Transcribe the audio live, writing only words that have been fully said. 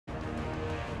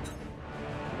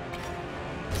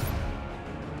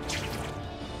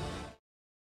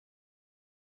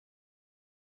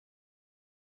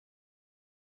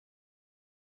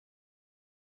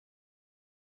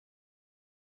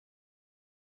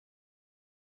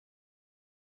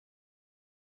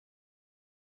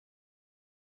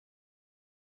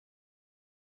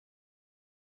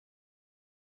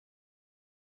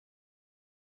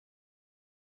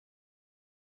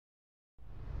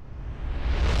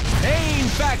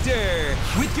Factor!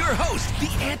 With your host, the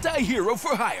anti-hero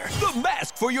for hire, the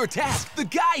mask for your task, the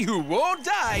guy who won't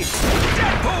die,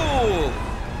 Deadpool!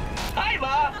 Hi,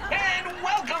 Ma, and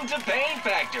welcome to Pain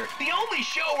Factor, the only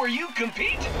show where you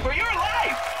compete for your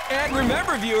life. And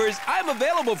remember, viewers, I'm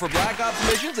available for Black Ops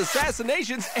missions,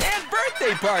 assassinations, and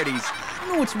birthday parties. I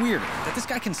don't know what's weirder, that this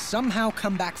guy can somehow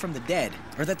come back from the dead,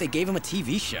 or that they gave him a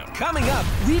TV show. Coming up,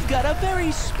 we've got a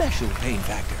very special Pain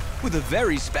Factor, with a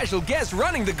very special guest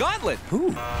running the gauntlet.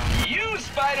 Who? You,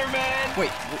 Spider-Man! Wait,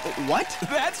 what?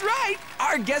 That's right!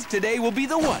 Our guest today will be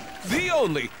the one, the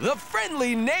only, the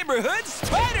friendly neighborhood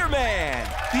Spider-Man!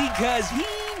 Because he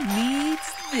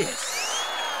needs this.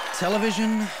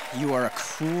 Television, you are a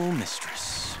cruel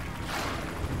mistress.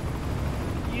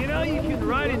 You know you can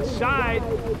run inside.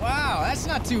 Wow, that's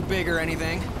not too big or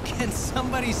anything. Can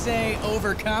somebody say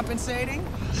overcompensating?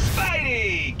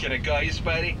 Spidey! Can I call you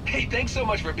Spidey? Hey, thanks so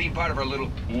much for being part of our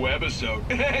little webisode.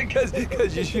 Because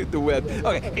you shoot the web.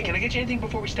 Okay. Hey, can I get you anything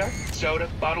before we start? Soda?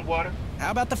 Bottled water?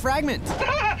 How about the fragment?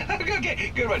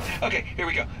 Okay, good one. Okay, here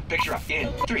we go. Picture up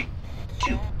in 3,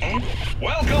 2, and...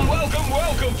 Welcome, welcome,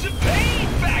 welcome to Pain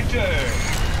Factor!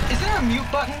 Is there a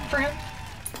mute button for him?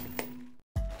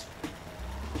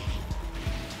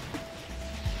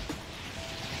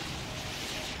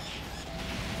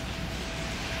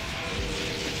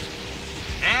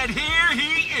 And here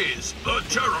he is, the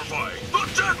terrifying, the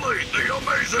deadly, the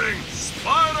amazing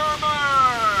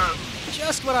Spider-Man!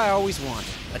 Just what I always wanted,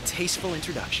 a tasteful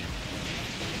introduction.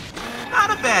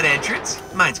 Not a bad entrance.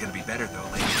 Mine's gonna be better, though,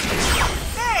 later.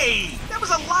 Hey! That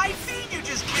was a live feed you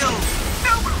just killed!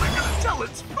 Now what am I gonna tell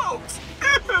its folks?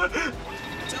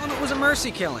 Tell them it was a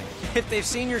mercy killing. If they've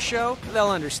seen your show, they'll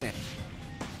understand.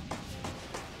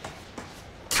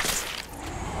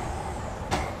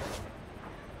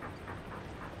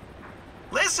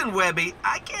 Listen, Webby,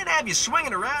 I can't have you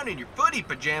swinging around in your footy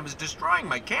pajamas destroying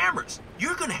my cameras.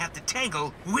 You're gonna have to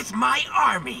tangle with my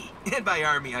army. And by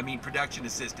army, I mean production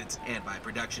assistants. And by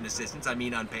production assistants, I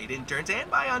mean unpaid interns. And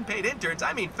by unpaid interns,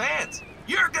 I mean fans.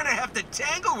 You're gonna have to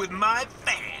tangle with my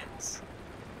fans.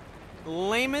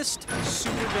 Lamest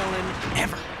supervillain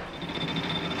ever.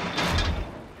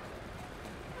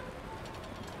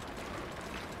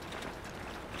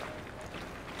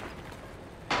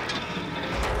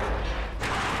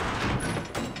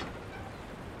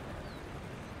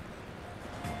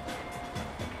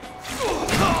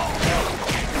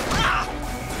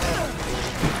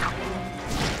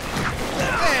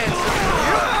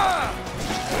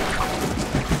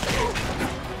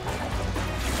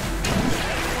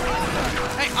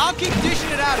 I'll keep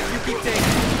dishing it out if you keep taking it.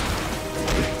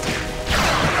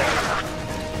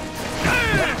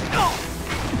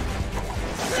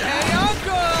 Hey,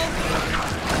 Uncle!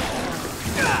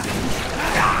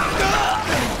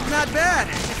 Not bad,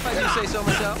 if I do say so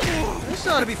myself. This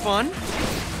ought to be fun.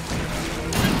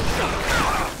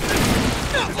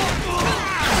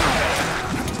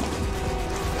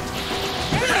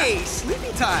 Hey,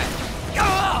 sleepy time.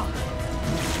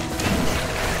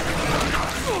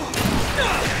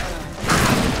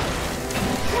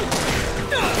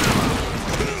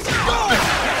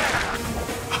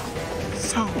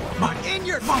 So much In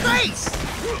your face!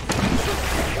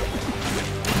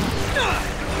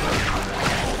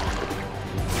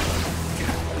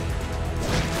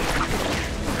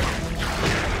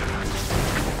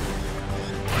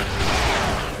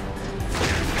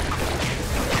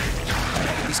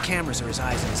 These cameras are his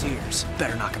eyes and his ears.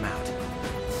 Better knock him out.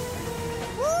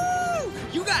 Woo!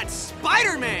 You got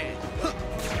Spider-Man!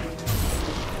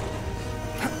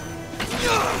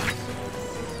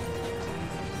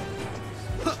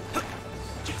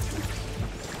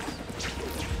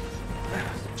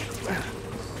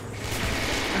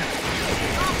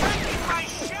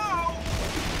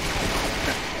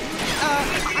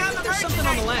 There's something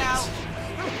on the lens.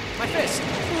 My fist.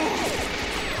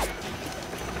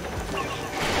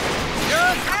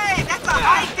 Hey, that's a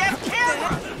high-def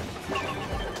camera!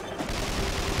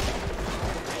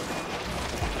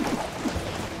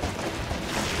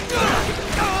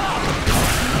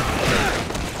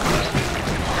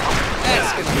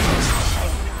 That's gonna be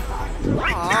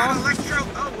Right down, Electro!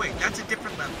 Oh, wait, that's a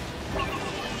different level.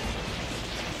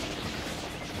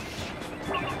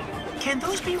 Can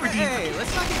those be redeemed? Hey,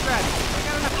 let's not get graphic. I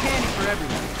got enough candy for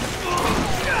everyone.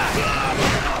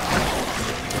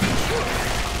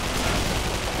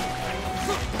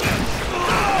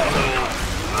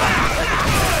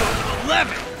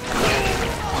 11.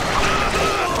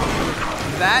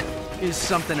 That is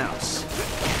something else.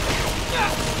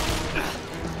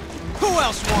 Who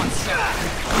else wants some?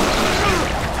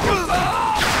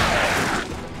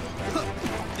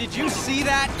 Did you see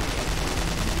that?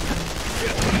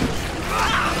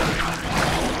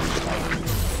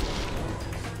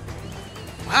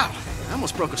 Wow, I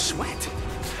almost broke a sweat.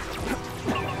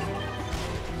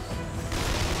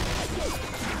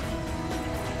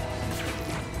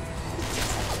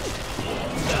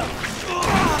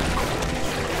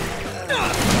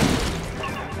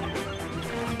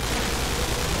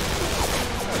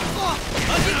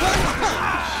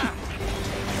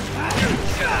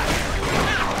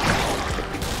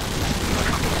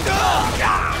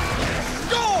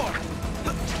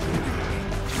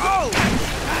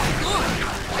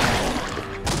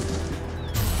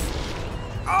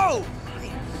 Oh,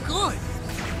 good.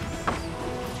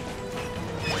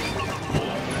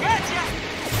 Gotcha!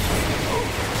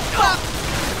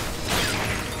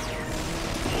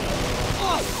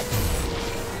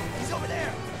 He's over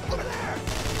there. Over there.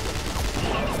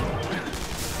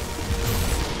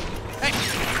 Hey,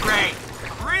 Great.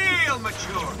 Real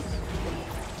mature.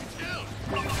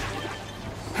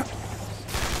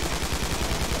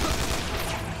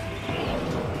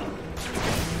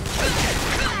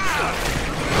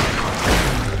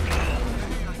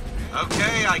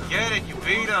 Okay, I get it. You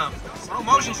beat him. Slow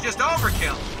motion's just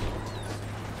overkill.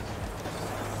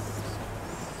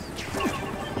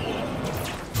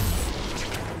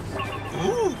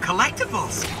 Ooh,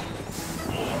 collectibles.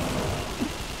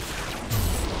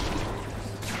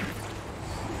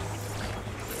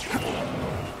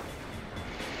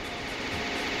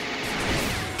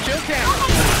 chill camera.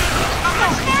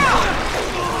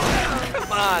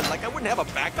 Come on, like I wouldn't have a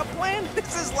backup plan?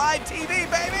 This is live TV,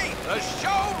 baby! The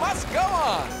show must go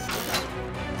on!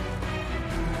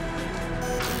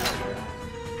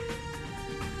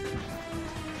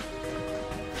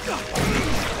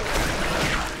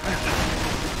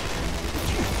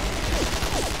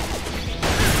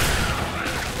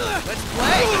 Let's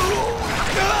play.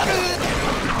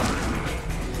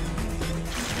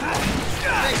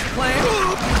 Thanks, Clan.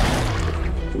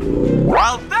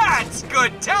 Well, that's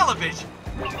good television.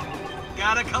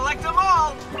 Gotta collect them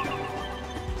all.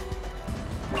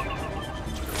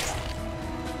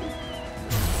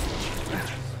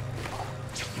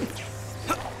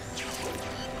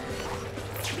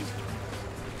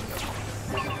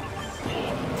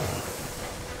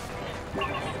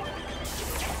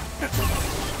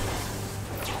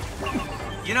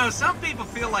 You know, some people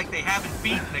feel like they haven't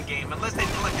beaten a game unless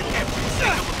they've collected every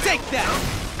single thing. Take that.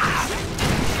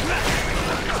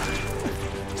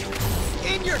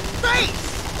 In your face.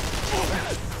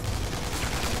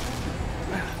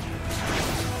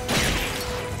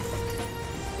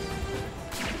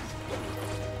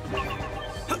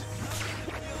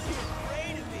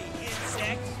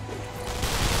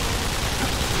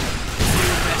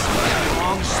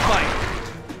 Long spike.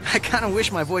 I kind of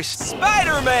wish my voice.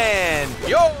 Spider-Man!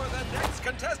 You're the next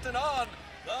contestant on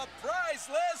The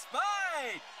Priceless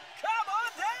Fight! Come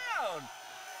on down!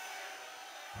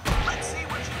 Let's see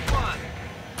what you won.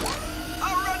 A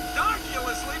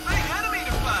redonkulously big enemy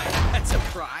to fight. That's a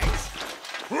prize.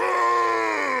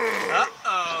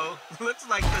 Uh-oh. Looks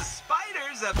like the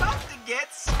spider's about to get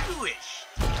squished.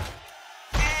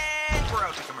 And we're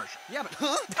out to commercial. Yeah, but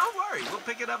huh? Don't worry, we'll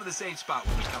pick it up at the same spot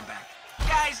when we come back.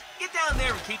 Guys, get down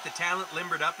there and keep the talent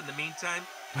limbered up in the meantime.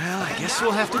 Well, I guess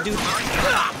we'll have to do that.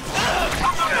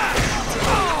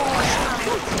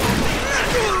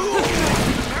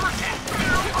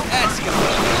 That's good.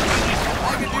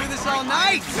 I could do this all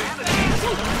night.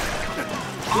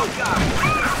 Oh, God.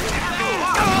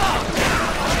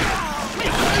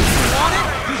 You want it?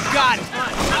 You got it.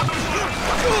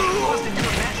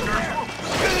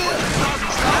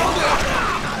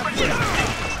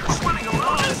 Swimming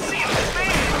along the sea of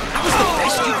despair. That was the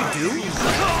best you could do?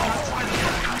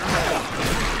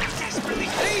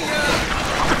 See ya.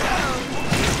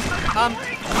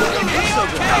 So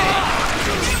good.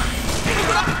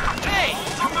 Hey!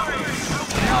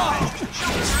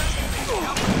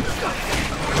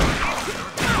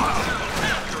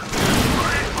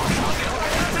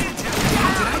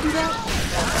 Did I do that?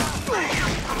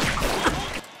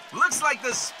 Looks like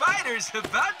the spider's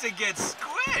about to get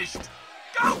squished.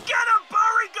 Go get him,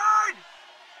 Beauregard!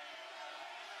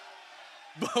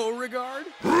 Beauregard?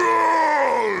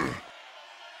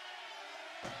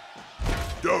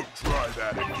 Don't try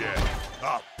that again.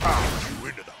 I'll pound you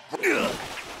into the ground.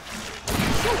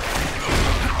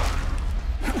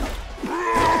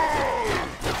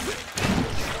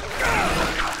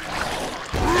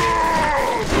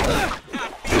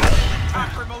 Top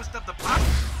for most of the pop.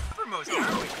 For most,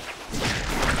 are we?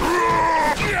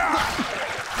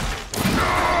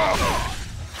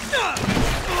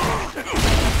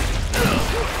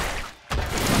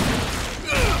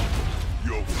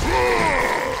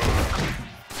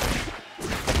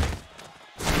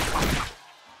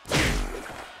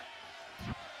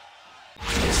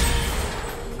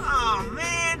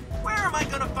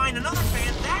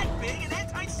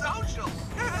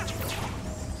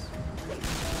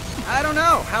 I don't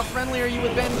know. How friendly are you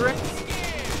with Ben Grimm?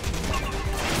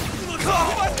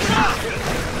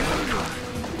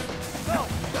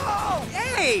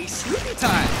 Hey, sleepy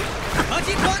time!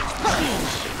 Punchy punch punch!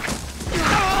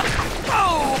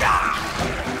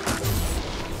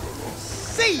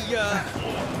 See ya!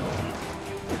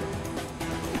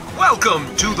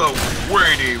 Welcome to the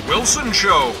Wayne Wilson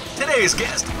Show. Today's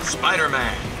guest,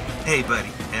 Spider-Man. Hey, buddy,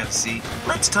 have a seat.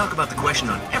 Let's talk about the question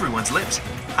on everyone's lips.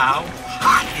 How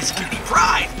hot is Kitty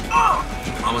Pryde? Oh,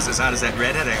 almost as hot as that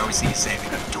redhead I always see you saving.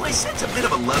 Do I sense a bit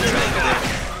of a love triangle there?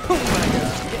 Oh my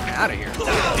god, get out of here.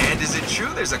 And is it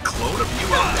true there's a clone of you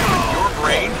out there in your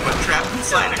brain but trapped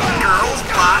inside a girl's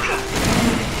body?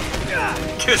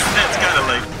 Cause that's kind of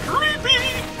like creepy.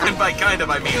 And by kind of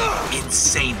I mean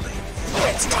insanely.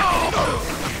 It's time to move.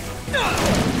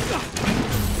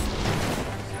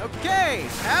 Okay,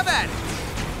 have at it.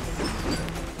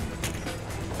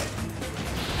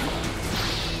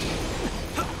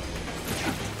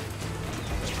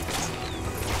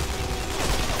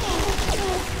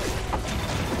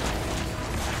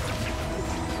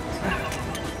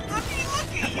 Looky,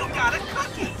 you got a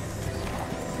cookie.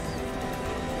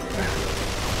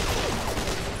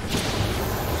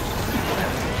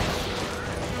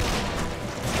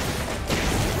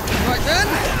 Right then,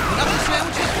 enough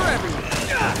sandwiches for everyone.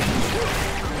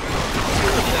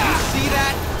 See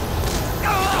that?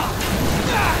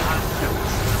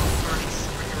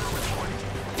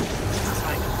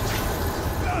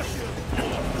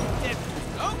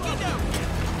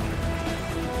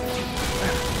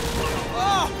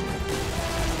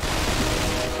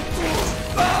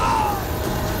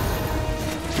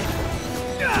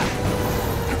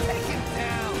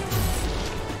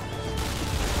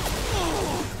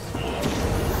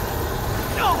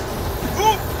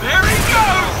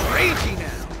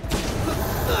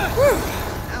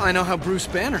 Now I know how Bruce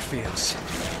Banner feels.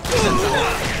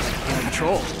 In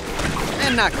control.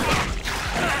 And not control.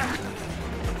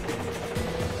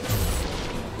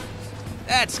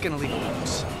 That's gonna leave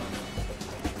loose.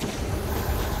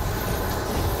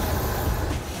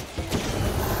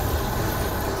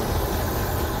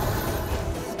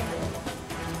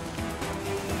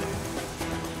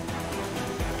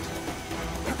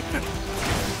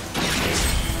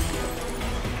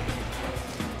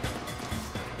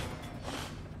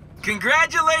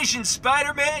 Congratulations,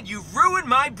 Spider-Man! You've ruined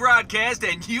my broadcast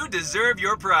and you deserve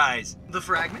your prize. The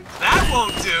fragment? That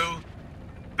won't do!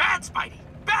 Bad, Spidey!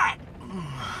 Bad!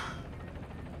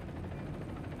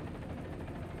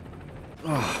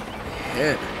 Oh,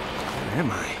 head. Where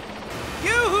am I?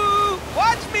 Yoo-hoo!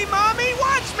 Watch me, Mommy!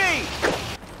 Watch me!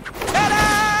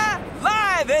 Ta-da!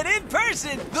 Live and in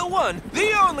person, the one,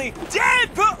 the only,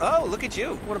 Deadpool! Oh, look at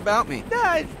you. What about me?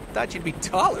 I thought you'd be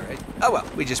taller. Oh, well,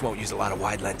 we just won't use a lot of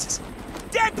wide lenses.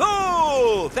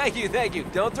 Deadpool! Thank you, thank you.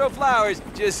 Don't throw flowers,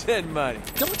 just send money.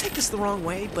 Don't take this the wrong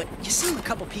way, but you seem a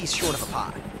couple pieces short of a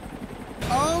pie.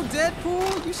 Oh,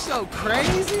 Deadpool, you so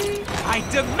crazy. I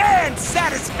demand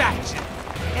satisfaction!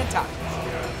 And time.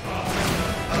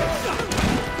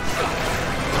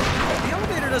 The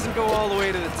elevator doesn't go all the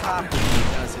way to the top,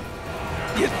 does it?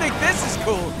 You think this is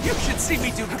cool? You should see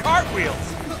me do cartwheels.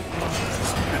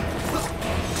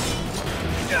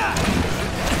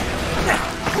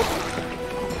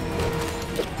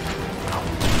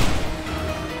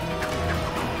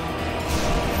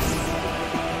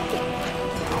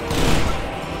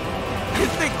 You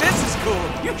think this is cool?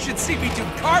 You should see me do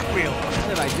cartwheels. What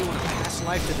did I do in a past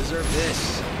life to deserve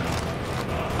this?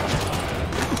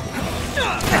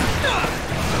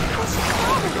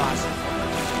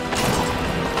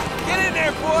 Get in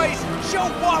there, boys! Show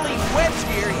Wally Webbs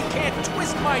here he can't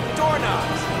twist my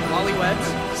doorknobs. Wally Webbs?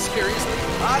 Seriously?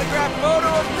 Autograph photo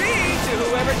of me to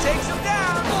whoever takes him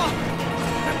down.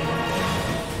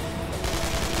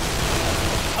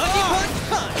 Huggy punch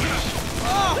punch!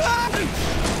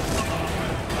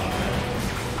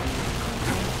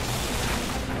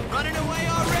 Running away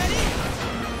already?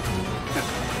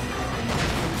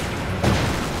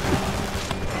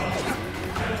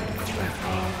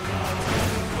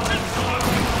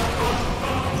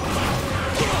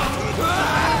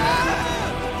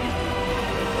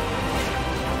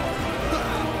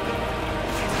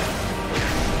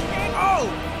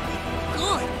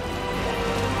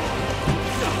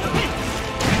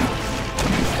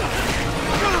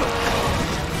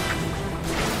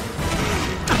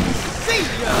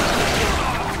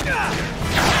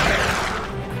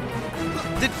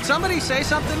 Did somebody say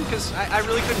something? Because I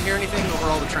really couldn't hear anything over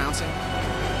all the trouncing.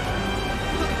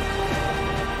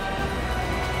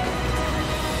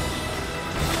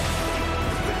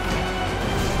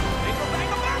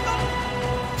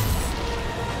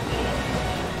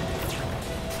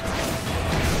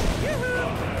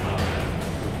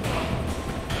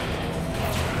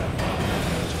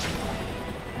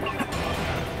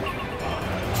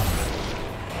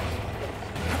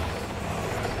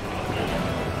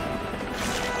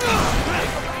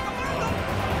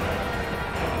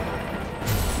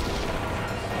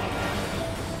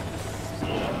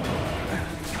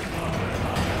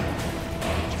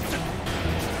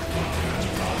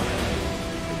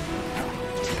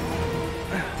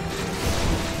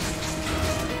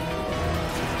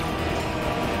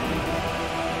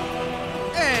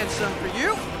 some for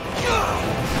you.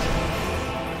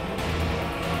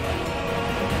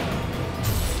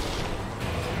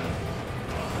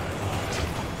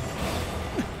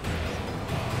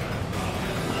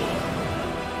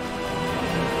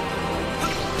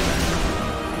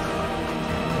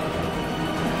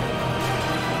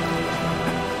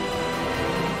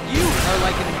 You are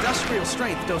like an industrial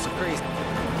strength dose of crazy.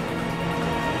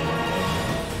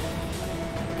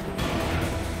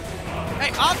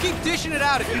 Hey, I'll keep dishing it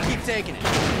out if you keep taking it.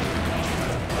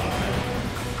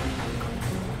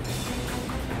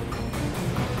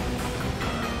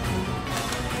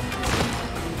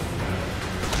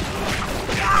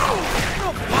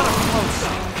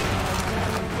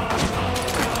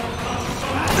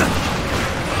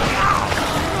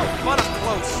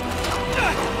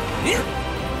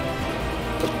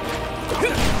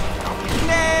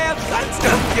 Nah, guns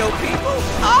don't kill people.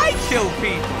 I kill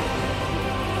people.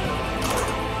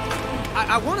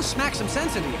 I want to smack some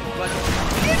sense into you, but...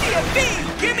 Give me a B,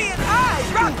 give me an I,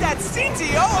 drop that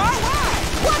C-T-O-R-Y.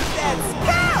 What's that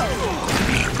spell?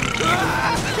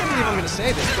 I can't believe I'm going to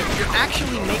say this, but you're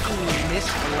actually making me miss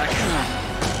the lecture.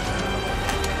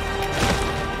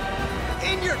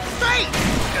 In your face!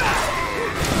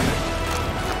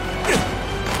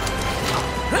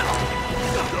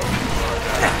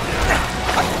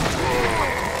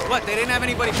 What, they didn't have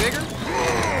anybody bigger?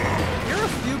 You're a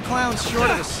few clowns short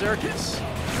of a circus.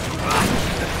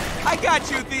 I got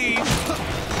you, thieves.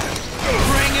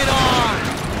 Bring it on!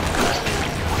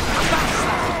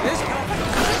 This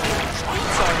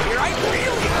joints on here, I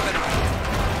really haven't.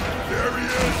 There he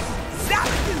is! Zap!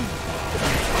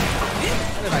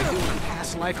 What did I do in my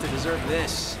past life to deserve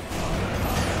this?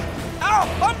 Ow!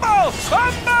 Bumbo!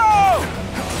 Bumbo!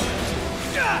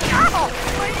 Ow!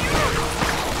 My ear!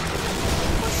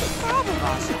 What's the problem,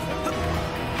 Austin?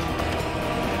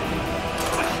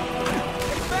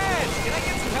 Hey, fans, can I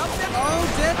get some help there? Oh,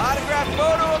 Dead... Autograph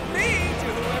photo of me to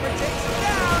whoever takes it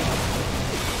down.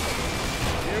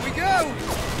 Here we go!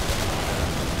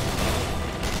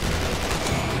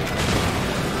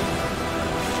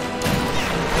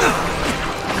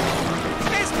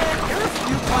 This man, You're a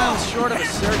few clowns short of a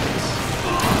circus.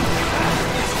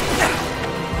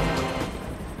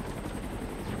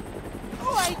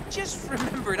 Oh, I just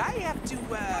remembered. I have to,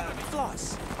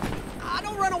 floss.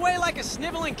 Don't run away like a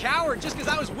sniveling coward just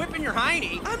because I was whipping your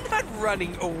hiney. I'm not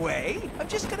running away. I'm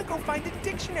just gonna go find a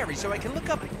dictionary so I can look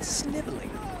up sniveling.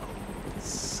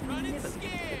 Sniveling.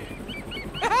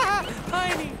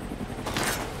 Hiney.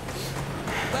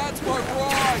 That's my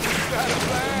ride. You gotta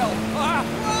bail.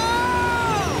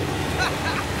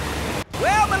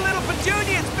 Well, my little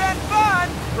Petunia, it's been fun.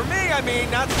 For me, I mean,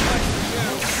 not so much for you.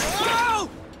 Whoa!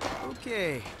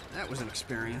 Okay, that was an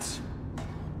experience.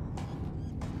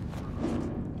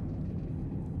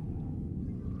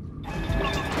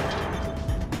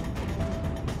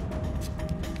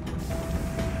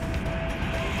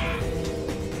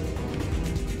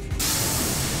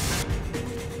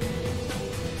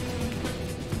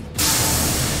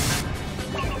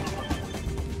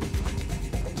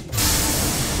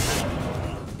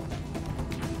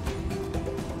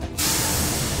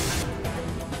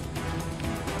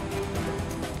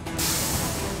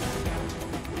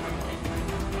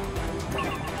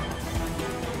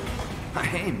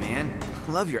 Hey, man.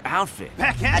 Love your outfit.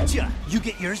 Back at ya! You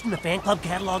get yours from the fan club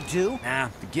catalog, too? Nah,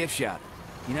 the gift shop.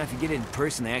 You know, if you get it in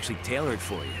person, they actually tailor it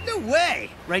for you. No way!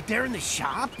 Right there in the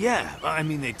shop? Yeah, I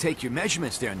mean, they take your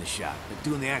measurements there in the shop. But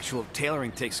doing the actual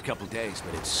tailoring takes a couple days,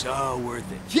 but it's so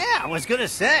worth it. Yeah, I was gonna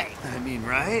say. I mean,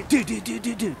 right? Dude,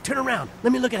 turn around.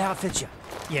 Let me look at how it fits you.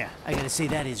 Yeah, I gotta say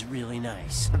that is really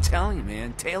nice. I'm telling you,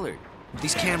 man, tailored.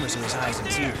 These cameras in his eyes and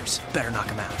his ears. Better knock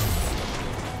him out.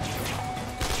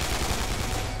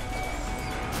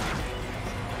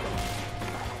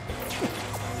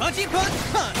 Punchy punch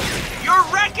punch! You're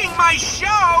wrecking my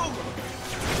show!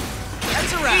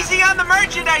 That's a wrap. Easy on the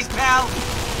merchandise, pal!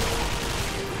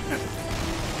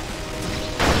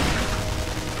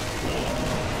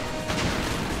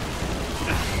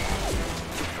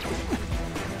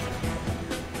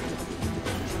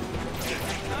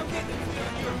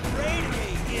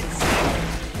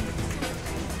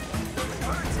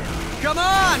 Come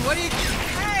on, what do you...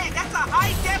 Hey, that's a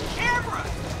high-def camera!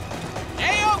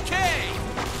 A-okay!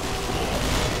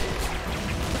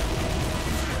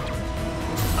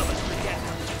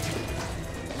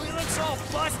 Look, it looks all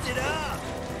busted up.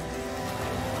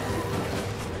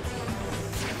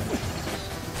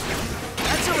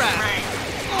 That's a wrap.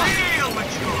 Real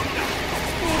mature!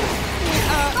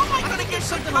 How am I gonna get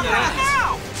something some on your color eyes.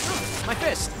 now? My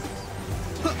fist.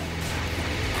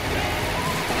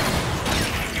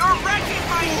 You're wrecking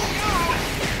my show!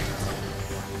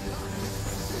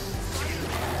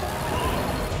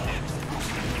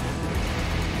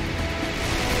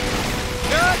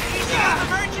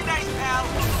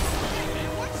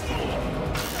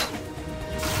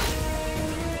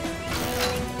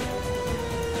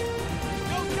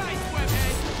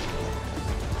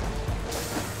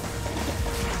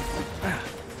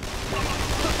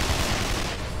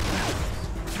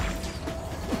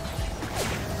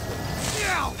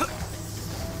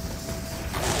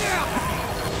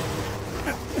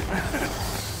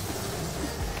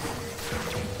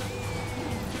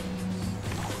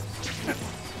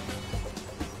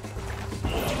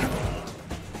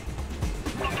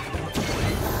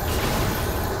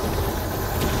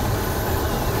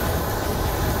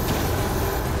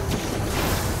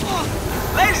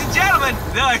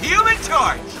 The Human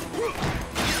Torch!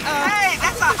 Hey,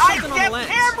 that's a high-def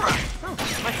camera! Oh,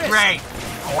 my fist. Great.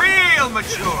 Real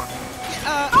mature.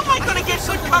 How am I gonna get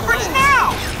good coverage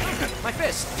now? My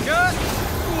fist. Good.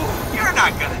 You're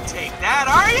not gonna take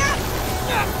that, are you?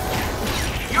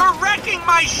 You're wrecking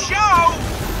my show!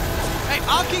 Hey,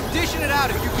 I'll keep dishing it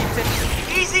out if you keep taking it.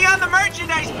 Easy on the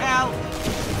merchandise, pal.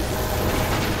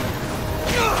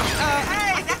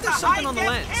 Hey, that's there's a something on the high-def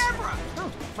lens. camera!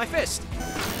 Oh, my fist.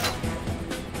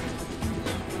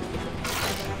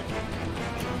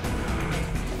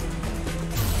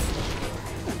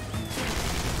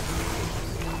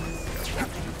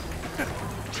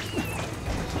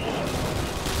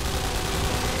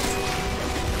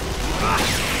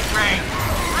 Great.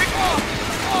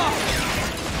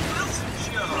 Wilson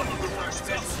Joe, our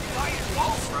special fire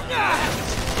wall from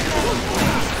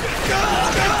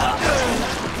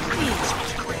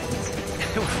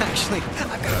Well, actually,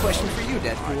 I've got a question for you,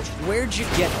 Deadpool. Where'd you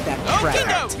get that crap? Come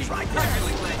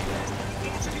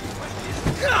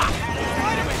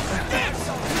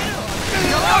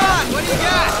on, what do you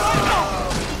got?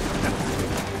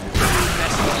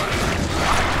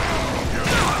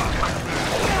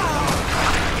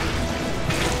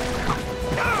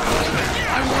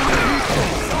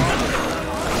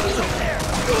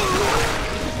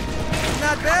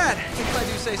 Not bad, if I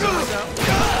do say so myself.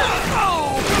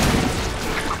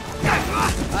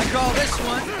 I call this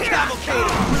one cavalcade.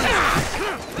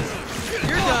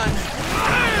 You're done.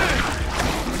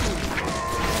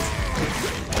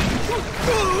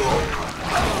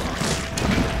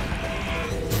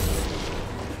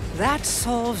 That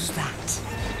solves that.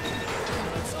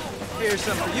 Here's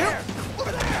some for you.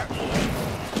 Over there.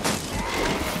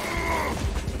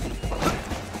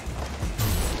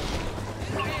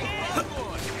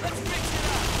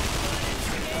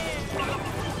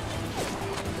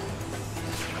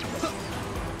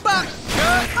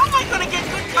 How am I gonna get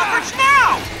good coverage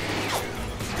now?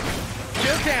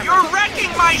 You're wrecking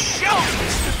my show!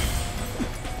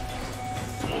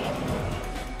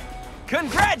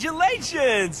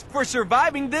 Congratulations! For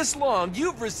surviving this long,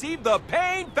 you've received the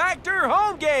Pain Factor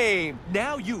home game!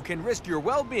 Now you can risk your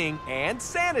well-being and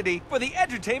sanity for the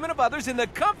entertainment of others in the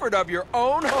comfort of your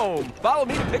own home. Follow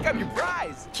me to pick up your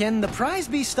prize. Can the prize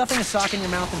be stuffing a sock in your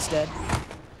mouth instead?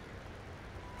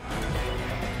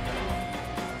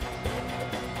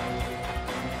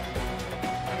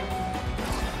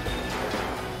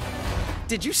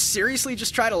 Did you seriously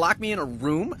just try to lock me in a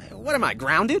room? What am I,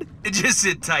 grounded? Just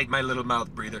sit tight, my little mouth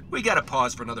breather. We gotta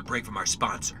pause for another break from our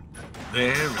sponsor.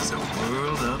 There is a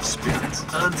world of spirits,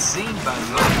 unseen by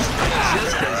most,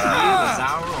 just as real as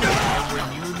our own. And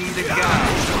when you need a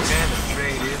guide to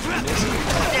penetrate its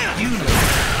mystery, you know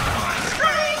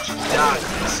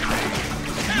Doctor Strange.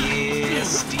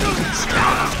 Yes, Stephen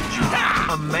Strange.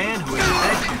 A man who has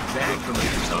led you back from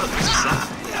the other side,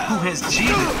 who has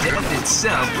cheated death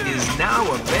itself, is now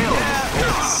available for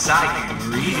psychic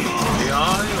reading. The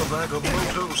eye of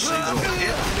Agamotto sees a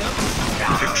hit.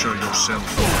 Picture yourself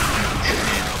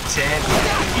Ted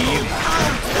healing.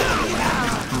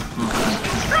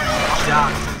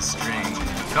 Doctor Strange.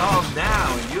 Call now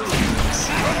and you'll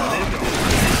receive limited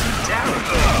edition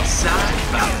tarot signed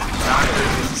by Doctor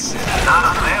himself.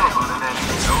 Not available in any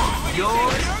store.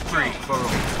 Yours free for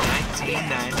only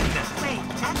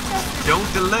 $19.99.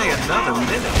 Don't delay another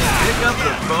minute. Pick up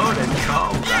the phone and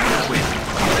call right away.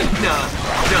 No,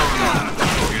 don't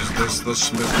leave. Is this the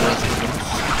Smith residence?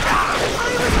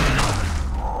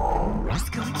 Who's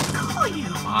going to call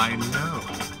you? I know.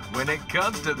 When it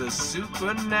comes to the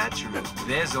supernatural,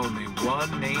 there's only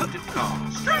one name to call.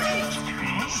 Strange.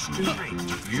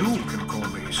 You can call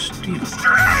me Steve.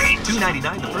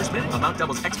 $2.99 the first minute. Amount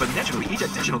doubles exponentially each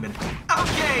additional minute.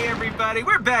 Okay, everybody,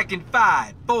 we're back in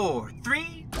 5, 4,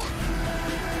 3.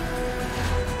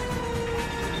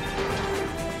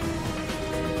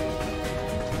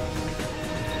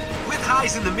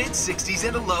 Highs in the mid-60s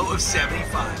and a low of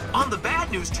 75. On the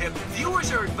bad news tip,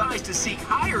 viewers are advised to seek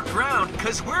higher ground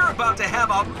because we're about to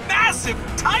have a massive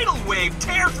tidal wave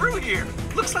tear through here.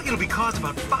 Looks like it'll be caused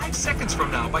about 5 seconds from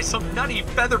now by some nutty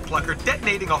feather plucker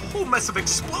detonating a whole mess of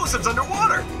explosives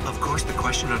underwater. Of course, the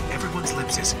question on everyone's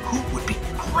lips is, who would be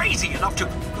crazy enough to...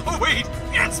 Oh, wait,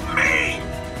 it's me!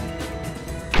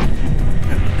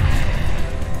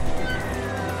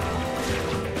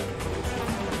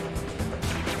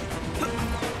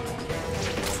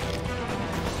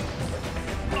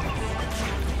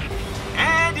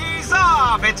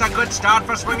 It's a good start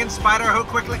for Swingin' Spider, who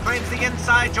quickly claims the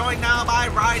inside, joined now by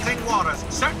Rising Waters.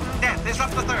 Certain Death is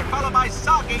up the third, followed by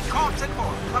Soggy, Corpse, and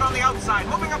fourth. But on the outside,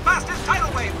 moving up fast is Tidal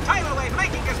Wave. Tidal Wave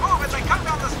making his move as they come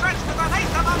down the stretch to the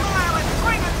 1/8 of a mile, and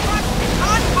Swingin' Spider...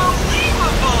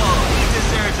 Unbelievable! He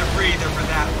deserves a breather for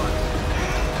that one.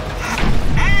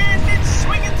 And it's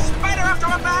swinging Spider after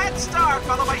a bad start,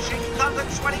 followed by Shaky Thumbs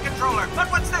and Sweaty Controller. But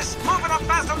what's this? Moving up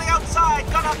fast on the outside,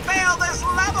 gonna fail this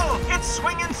level. It's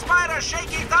swinging Spider,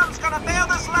 Shaky Thumbs, gonna fail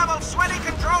this level. Sweaty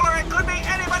Controller, it could be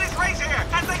anybody's race here.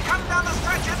 As they come down the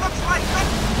stretch, it looks like the...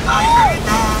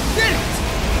 Did it!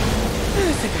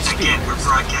 I think I Again, we're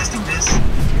broadcasting this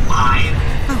live.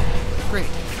 Oh, great.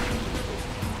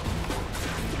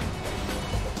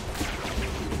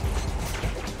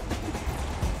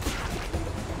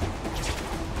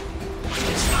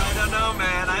 I don't know,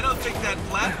 man. I don't think that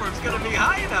platform's gonna be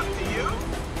high enough to you.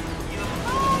 You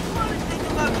might want to think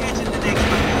about catching the next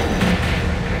one.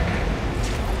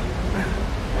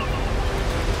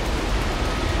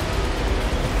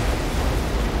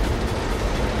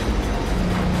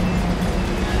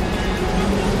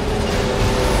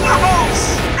 Oh,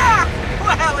 snap!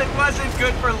 Well, it wasn't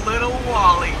good for little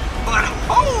Wally, but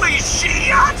holy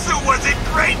shiatsu, was it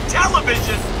great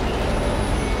television!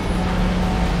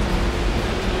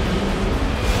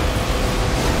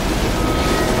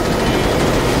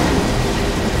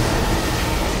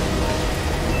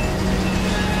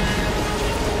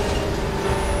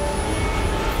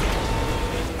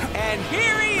 And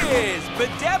here he is,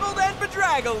 bedeviled and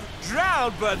bedraggled,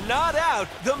 drowned but not out,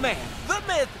 the man, the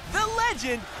myth, the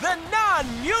legend, the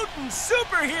non-mutant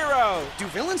superhero! Do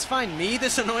villains find me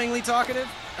this annoyingly talkative?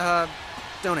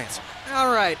 Don't answer.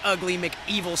 All right, ugly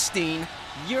McEvilstein.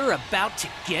 You're about to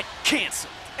get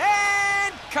canceled.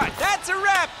 And cut! That's a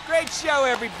wrap! Great show,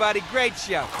 everybody, great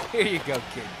show. Here you go,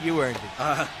 kid, you earned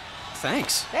it.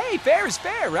 Thanks. Hey, fair is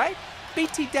fair, right?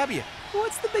 BTW.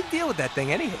 What's the big deal with that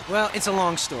thing, anyhow? Well, it's a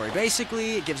long story.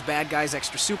 Basically, it gives bad guys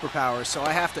extra superpowers, so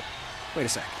I have to... Wait a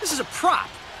sec. This is a prop.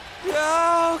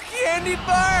 Oh, candy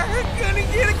bar! Gonna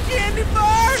get a candy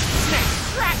bar! Snake,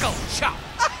 crackle, chop!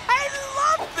 I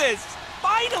love this!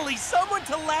 Finally, someone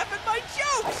to laugh at my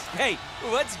jokes! Hey,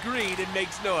 what's green and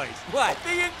makes noise? What?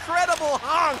 The Incredible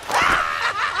Honk!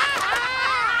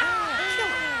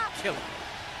 Kill him.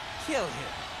 Kill him.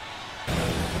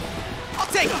 I'll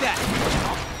take that!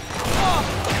 Oh.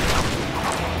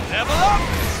 Level up!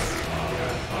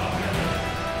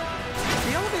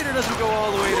 The elevator doesn't go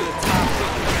all the way to the top.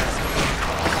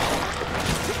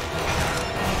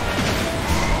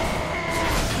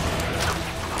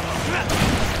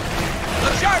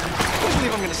 Look sharp! I can't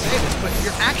believe I'm gonna say this, but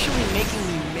you're actually making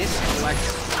me miss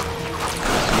Electra.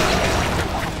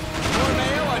 More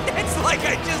mayo? It's like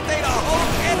I just ate a whole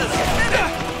can of spinach!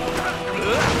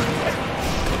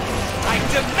 I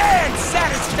demand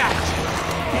satisfaction!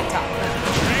 Get up.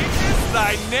 Greatness,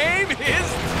 thy name is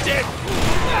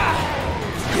Deadpool!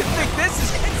 You think this is...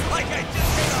 It's like I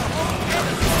just ate a whole can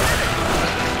of spinach!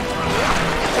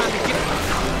 Time to get...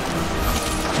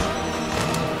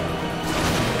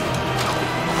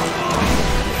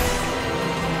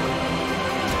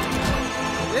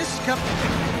 This cup...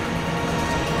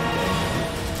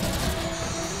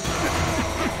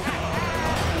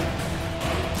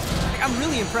 I'm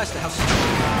really impressed at how...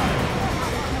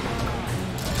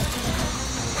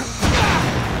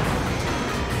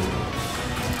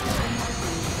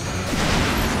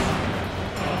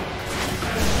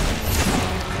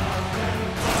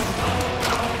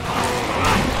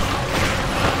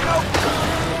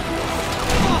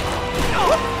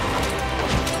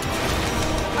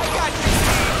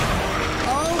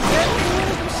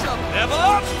 Level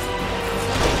up!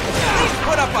 At least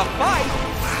put up a fight!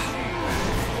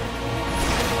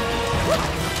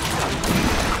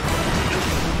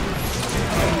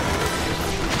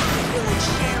 Really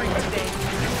sharing today.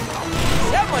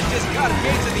 Someone just got a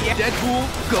case of the Deadpool,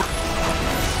 go.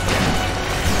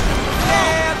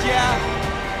 And yeah.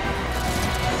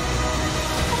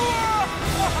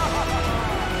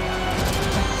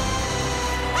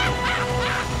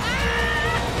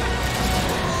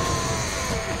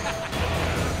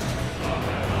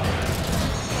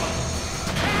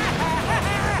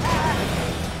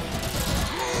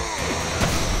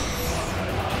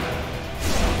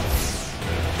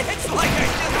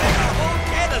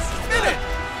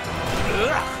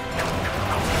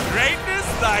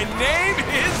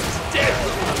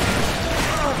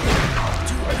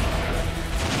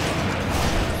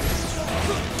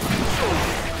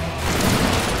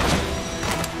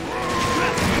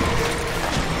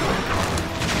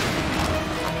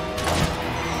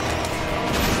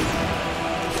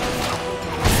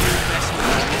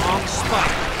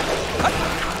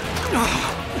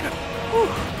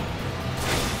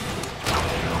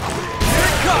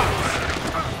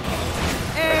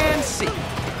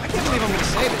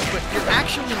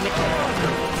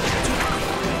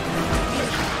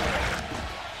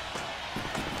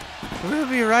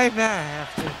 right back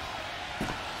after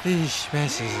these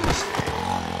messages.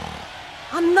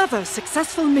 Another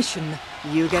successful mission.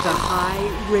 You get a high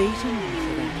rating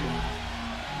for that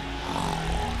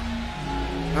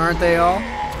one. Aren't they all?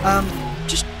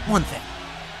 Just one thing.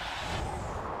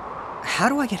 How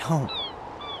do I get home?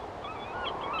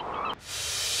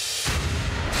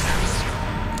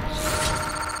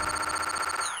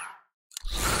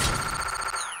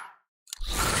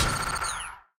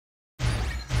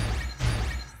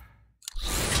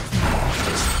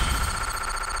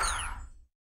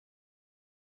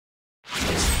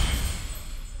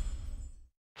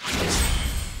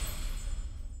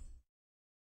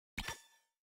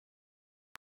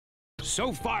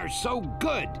 So far, so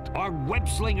good. Our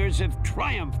web-slingers have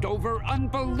triumphed over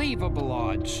unbelievable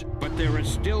odds. But there are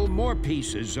still more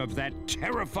pieces of that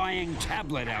terrifying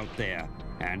tablet out there.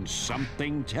 And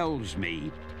something tells me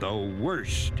the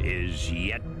worst is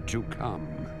yet to come.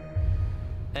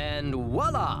 And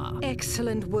voila!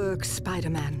 Excellent work,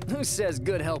 Spider-Man. Who says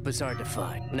good help is hard to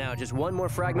find? Now just one more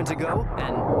fragment to go,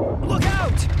 and look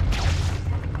out!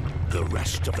 The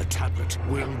rest of the tablet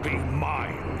will be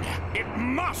mine. It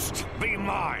must be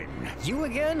mine! You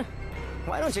again?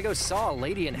 Why don't you go saw a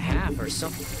lady in half or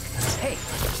something? Hey!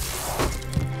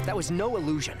 That was no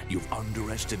illusion. You've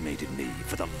underestimated me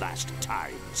for the last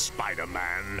time,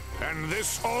 Spider-Man. And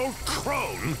this old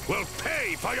crone will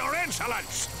pay for your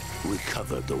insolence!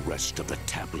 Recover the rest of the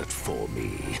tablet for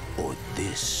me, or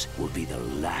this will be the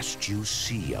last you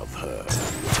see of her.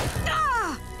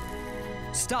 Ah!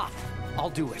 Stop! I'll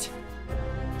do it.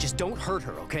 Just don't hurt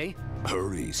her, okay?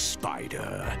 Hurry,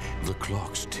 Spider. The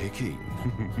clock's ticking.